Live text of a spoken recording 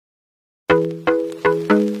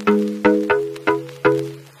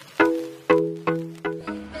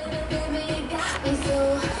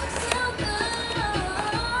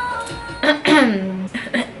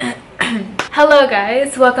Hello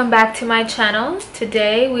guys, welcome back to my channel.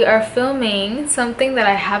 Today we are filming something that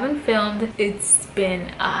I haven't filmed. It's been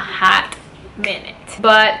a hot minute,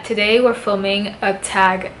 but today we're filming a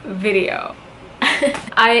tag video.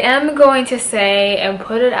 I am going to say and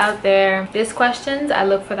put it out there, these questions I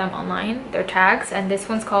look for them online, they're tags, and this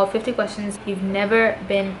one's called 50 questions you've never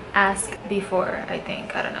been asked before. I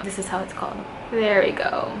don't know, this is how it's called. There we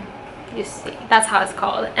go. You see, that's how it's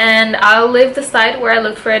called, and I'll leave the site where I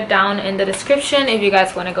looked for it down in the description if you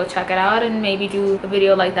guys want to go check it out and maybe do a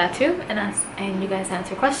video like that too, and you guys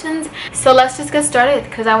answer questions. So let's just get started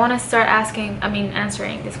because I want to start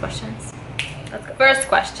answering these questions. Let's go. First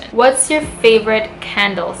question, what's your favorite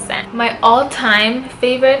candle scent? My all-time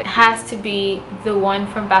favorite has to be the one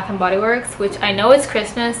from Bath & Body Works, which I know it's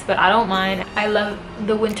Christmas, but I don't mind. I love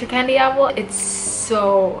the winter candy apple. It's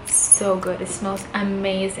so good. It smells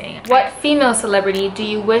amazing. What female celebrity do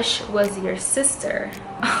you wish was your sister?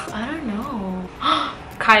 I don't know.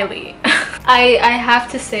 Kylie. I have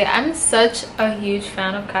to say I'm such a huge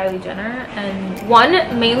fan of Kylie Jenner, and one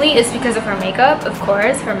mainly is because of her makeup, of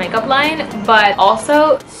course, her makeup line, but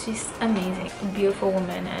also she's amazing, beautiful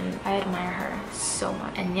woman, and I admire her so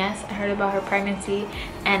much. And yes, I heard about her pregnancy,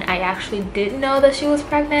 and I actually did know that she was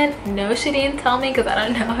pregnant. No, she didn't tell me because I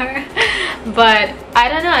don't know her, but I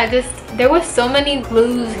don't know, there was so many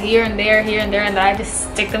clues here and there, and that I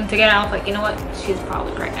just stick them together. I was like, you know what, she's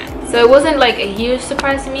probably pregnant. So it wasn't like a huge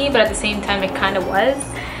surprise to me, but at the same time it kind of was.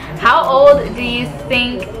 How old do you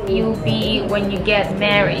think you'll be when you get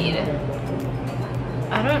married?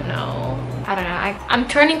 I don't know. I'm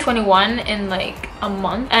turning 21 in like a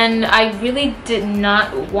month, and I really did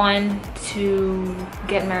not want to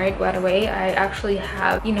get married right away. I actually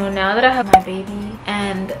have, now that I have my baby,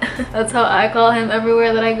 and that's how I call him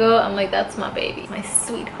everywhere that I go. I'm like, that's my baby, my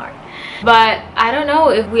sweetheart. But I don't know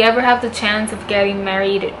if we ever have the chance of getting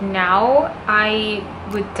married now. I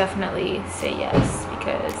would definitely say yes,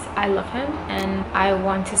 because I love him and I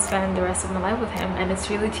want to spend the rest of my life with him. And it's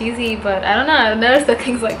really cheesy, but I don't know, I've never said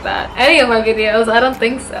things like that any of my videos. I don't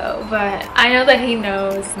think so, but I know that he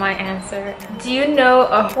knows my answer. Do you know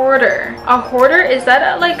a hoarder? A hoarder, is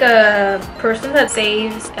that like a person that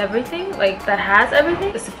saves everything, like that has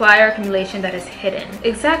everything? A supply or accumulation that is hidden.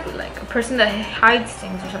 Exactly, like a person that hides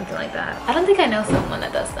things or something like that. I don't think I know someone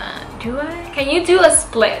that does that. Do I? Can you do a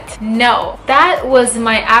split? No, that was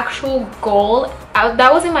my actual goal.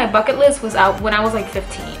 That was in my bucket list, was out when I was like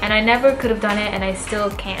 15, and I never could have done it, and I still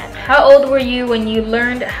can't. How old were you when you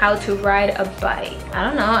learned how to ride a bike? I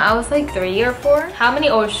don't know, I was like 3 or 4. How many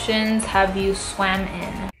oceans have you swam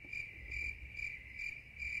in?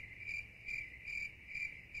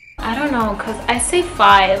 I don't know, because I say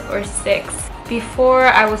 5 or 6. Before,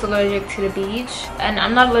 I was allergic to the beach, and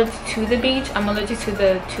I'm not allergic to the beach, I'm allergic to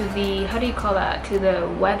the how do you call that, to the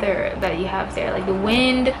weather that you have there, like the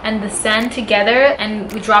wind and the sand together and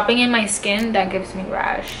dropping in my skin. That gives me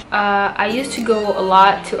rash. I used to go a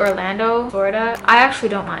lot to Orlando, Florida. I actually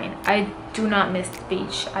don't mind. I do not miss the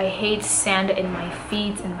beach. I hate sand in my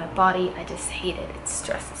feet and my body. I just hate it. It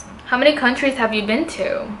stresses me. How many countries have you been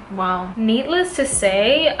to? Wow. Needless to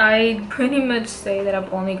say, I pretty much say that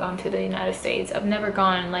I've only gone to the United States. I've never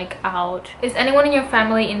gone like out. Is anyone in your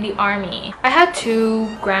family in the army? I had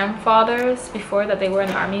 2 grandfathers before that they were in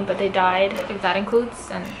the army, but they died, if that includes,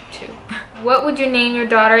 then 2. What would you name your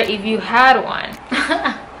daughter if you had one?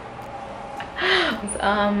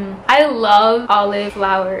 I love olive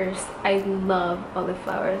flowers. I love olive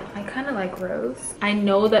flowers. I kind of like rose. I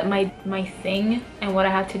know that my thing and what I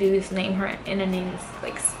have to do is name her in a name is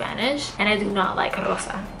like Spanish, and I do not like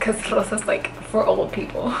rosa because rosa's like for old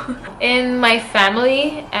people. In my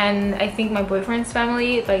family, and I think my boyfriend's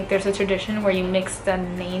family, like there's a tradition where you mix the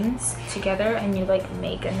names together and you like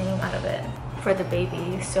make a name out of it for the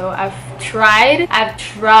baby. So I've tried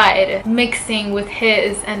mixing with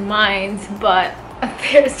his and mine's, but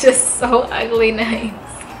they're just so ugly names.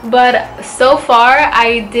 But so far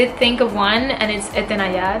I did think of one, and it's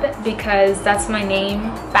Dayannette, because that's my name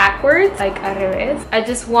backwards, like al revés. I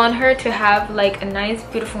just want her to have like a nice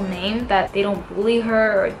beautiful name that they don't bully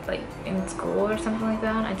her or like in school or something like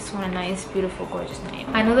that. I just want a nice beautiful gorgeous name.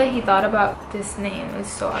 I know that he thought about this name. It's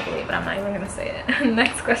so ugly, but I'm not even gonna say it.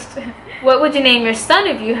 Next question. What would you name your son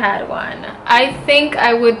if you had one? I think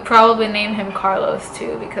I would probably name him Carlos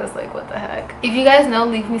too, because like what the heck. If you guys know,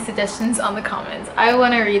 leave me suggestions on the comments. I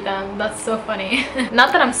want to read marry them. That's so funny.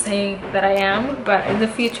 Not that I'm saying that I am, but in the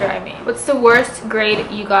future I mean. What's the worst grade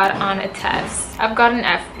you got on a test? I've got an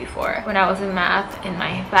F before when I was in math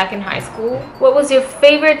back in high school. What was your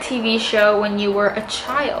favorite TV show when you were a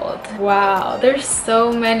child? Wow, there's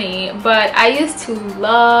so many, but I used to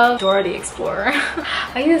love Dora the Explorer.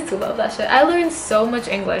 I used to love that shit. I learned so much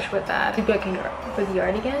English with that. Maybe I can go for the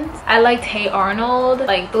Yardigans. I liked Hey Arnold.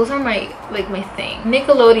 Like, those are my thing.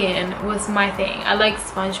 Nickelodeon was my thing. I liked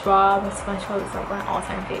SpongeBob. SpongeBob is like my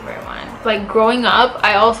all-time favorite one. Like, growing up,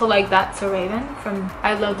 I also like That's So Raven from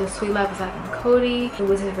I Love the Sweet Life of Zack and Cody, The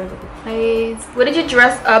Wizard of Waverly Place. What did you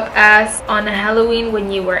dress up as on Halloween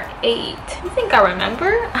when you were 8? I think I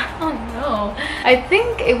remember. I don't know. I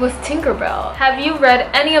think it was Tinkerbell. Have you read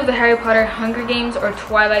any of the Harry Potter, Hunger Games, or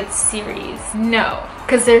Twilight series? No,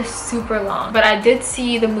 because they're super long, but I did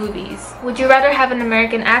see the movies. Would you rather have an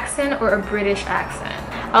American accent or a British accent?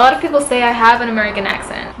 A lot of people say I have an American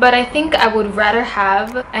accent, but I think I would rather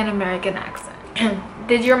have an American accent.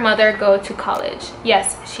 Did your mother go to college?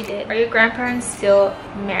 Yes, she did. Are your grandparents still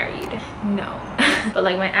married? No. But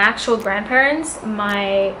like my actual grandparents,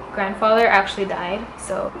 my grandfather actually died.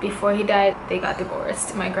 So before he died, they got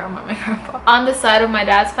divorced. My grandma and my grandpa. On the side of my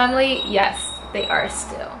dad's family, yes, they are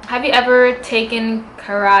still. Have you ever taken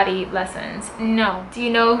karate lessons? No. Do you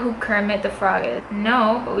know who Kermit the Frog is?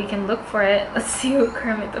 No, but we can look for it. Let's see who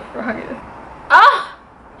Kermit the Frog is. Ah!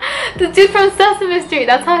 The dude from Sesame Street,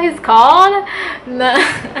 that's how he's called? No.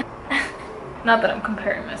 Not that I'm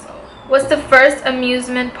comparing myself. What's the first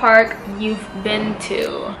amusement park you've been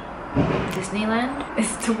to? Disneyland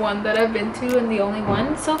is the one that I've been to and the only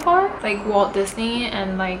one so far. Like Walt Disney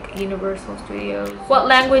and like Universal Studios. What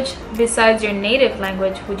language besides your native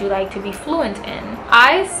language would you like to be fluent in?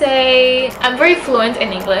 I say I'm very fluent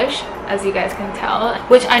in English, as you guys can tell,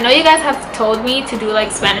 which I know you guys have told me to do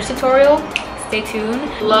like Spanish tutorial. Stay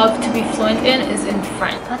tuned. Love to be fluent in is in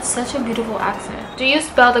French. That's such a beautiful accent. Do you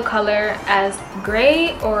spell the color as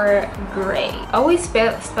gray or gray? Always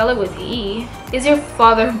spell it with E. Is your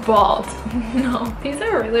father bald? No. These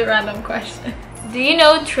are really random questions. Do you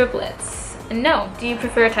know triplets? No. Do you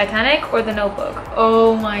prefer Titanic or The Notebook?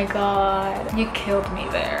 Oh my god. You killed me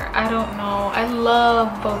there. I don't know. I love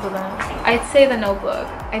both of them. I'd say The Notebook.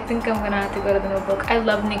 I think I'm gonna have to go to The Notebook. I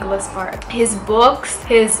love Nicholas Sparks. His books,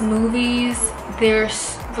 his movies, they're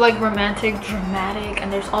like romantic, dramatic,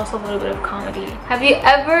 and there's also a little bit of comedy. Have you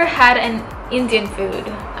ever had an Indian food?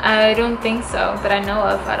 I don't think so, that I know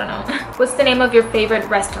of. I don't know. What's the name of your favorite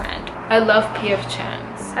restaurant? I love P.F.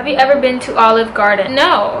 Chang's. Have you ever been to Olive Garden?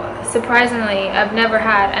 No, surprisingly, I've never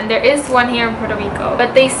had, and there is one here in Puerto Rico.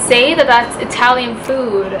 But they say that that's Italian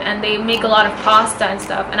food, and they make a lot of pasta and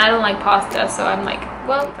stuff, and I don't like pasta, so I'm like,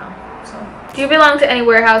 well, no. Do you belong to any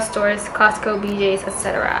warehouse stores, Costco, BJ's,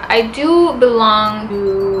 etc.? I do belong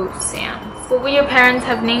to Sam's. What would your parents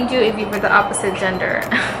have named you if you were the opposite gender?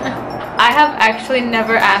 I have actually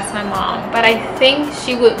never asked my mom, but I think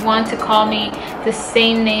she would want to call me the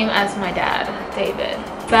same name as my dad, David.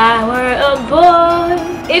 If I were a boy.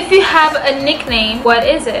 If you have a nickname, what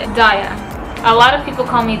is it? Daya. A lot of people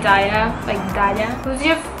call me Daya, like Daya. Who's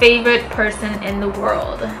your favorite person in the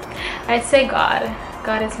world? I'd say God.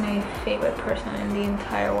 God is my favorite person in the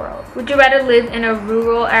entire world. Would you rather live in a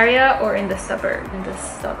rural area or in the suburbs? In the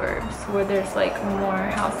suburbs, where there's like more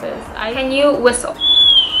houses. Can you whistle?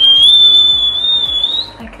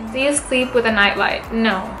 I can. Do you sleep with a nightlight?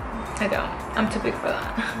 No, I don't. I'm too big for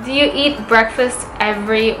that. Do you eat breakfast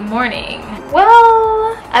every morning?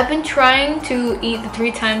 Well, I've been trying to eat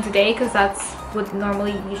 3 times a day because that's what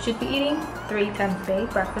normally you should be eating 3 times a day,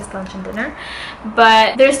 breakfast, lunch, and dinner.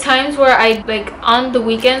 But there's times where I, like on the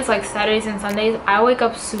weekends, like Saturdays and Sundays, I wake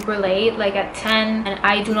up super late, like at 10, and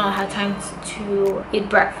I do not have time to eat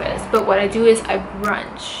breakfast. But what I do is I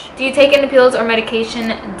brunch. Do you take any pills or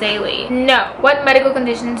medication daily? No. What medical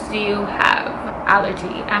conditions do you have?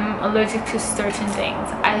 Allergy. I'm allergic to certain things,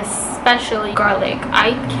 especially garlic.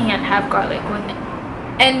 I can't have garlic with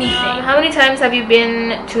anything. How many times have you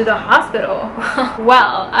been to the hospital?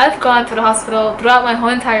 Well, I've gone to the hospital throughout my whole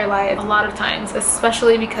entire life a lot of times,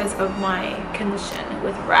 especially because of my condition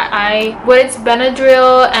with rat. When it's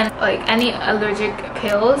Benadryl and like any allergic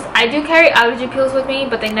pills, I do carry allergy pills with me,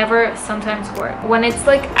 but they never sometimes work. When it's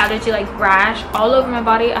like allergy, like rash all over my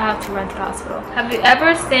body, I have to run to the hospital. Have you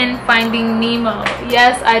ever seen Finding Nemo?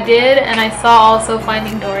 Yes, I did, and I saw also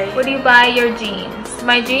Finding Dory. Where do you buy your jeans?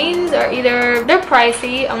 My jeans are they're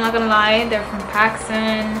pricey, I'm not gonna lie. They're from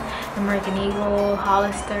Paxson, American Eagle,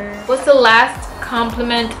 Hollister. What's the last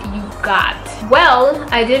compliment you got? Well,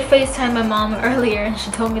 I did FaceTime my mom earlier and she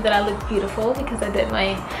told me that I look beautiful because I did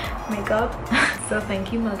my makeup. So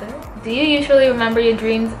thank you, mother. Do you usually remember your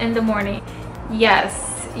dreams in the morning?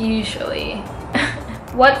 Yes, usually.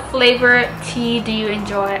 What flavor tea do you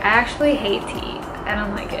enjoy? I actually hate tea. I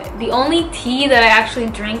don't like it. The only tea that I actually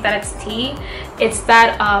drink that it's tea, it's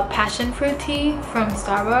that passion fruit tea from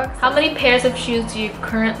Starbucks. How many pairs of shoes do you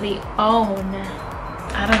currently own?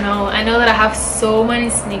 I don't know. I know that I have so many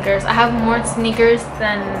sneakers. I have more sneakers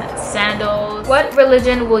than sandals. What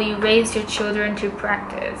religion will you raise your children to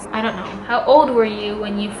practice? I don't know. How old were you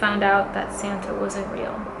when you found out that Santa wasn't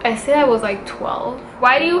real? I say I was like 12.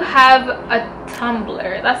 Why do you have a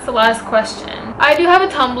Tumblr? That's the last question. I do have a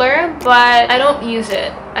Tumblr, but I don't use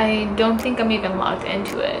it. I don't think I'm even logged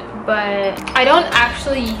into it. But I don't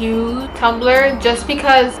actually use Tumblr just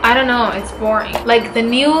because, I don't know, it's boring. Like the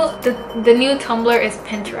new Tumblr is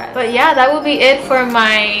Pinterest. But yeah, that would be it for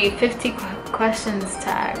my 50 questions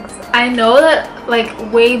tags. I know that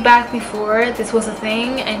like way back before this was a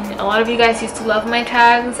thing and a lot of you guys used to love my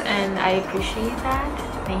tags, and I appreciate that.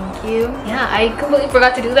 Thank you. Yeah, I completely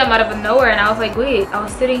forgot to do them out of nowhere, and I was like, wait, I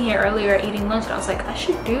was sitting here earlier eating lunch and I was like, I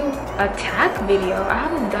should do a tag video. I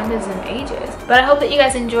haven't done this in ages. But I hope that you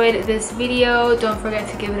guys enjoyed this video. Don't forget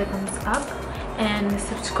to give it a thumbs up and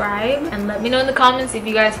subscribe, and let me know in the comments if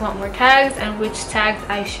you guys want more tags and which tags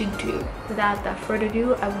I should do. Without further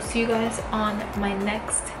ado, I will see you guys on my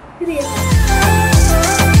next video.